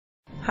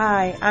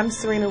Hi, I'm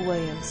Serena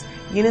Williams,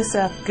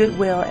 UNICEF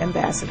Goodwill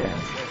Ambassador.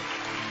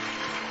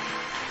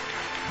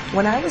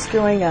 When I was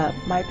growing up,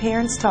 my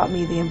parents taught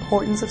me the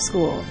importance of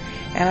school,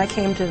 and I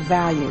came to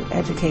value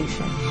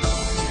education.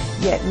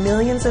 Yet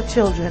millions of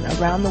children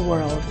around the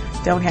world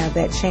don't have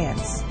that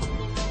chance.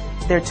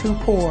 They're too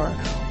poor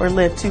or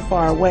live too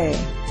far away.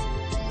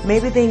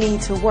 Maybe they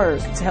need to work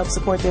to help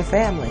support their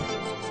family.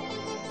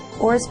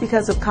 Or it's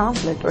because of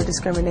conflict or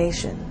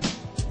discrimination.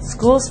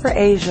 Schools for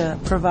Asia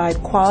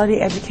provide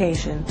quality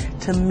education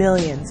to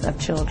millions of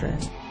children.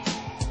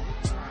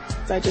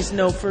 I just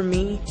know for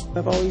me,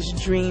 I've always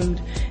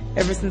dreamed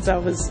ever since I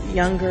was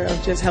younger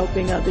of just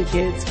helping other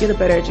kids get a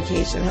better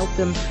education, help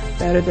them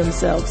better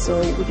themselves so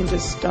we can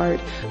just start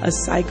a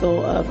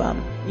cycle of,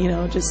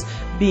 just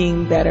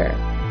being better.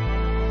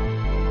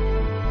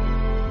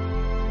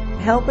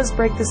 Help us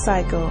break the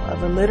cycle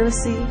of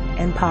illiteracy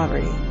and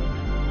poverty.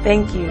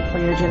 Thank you for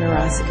your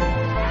generosity.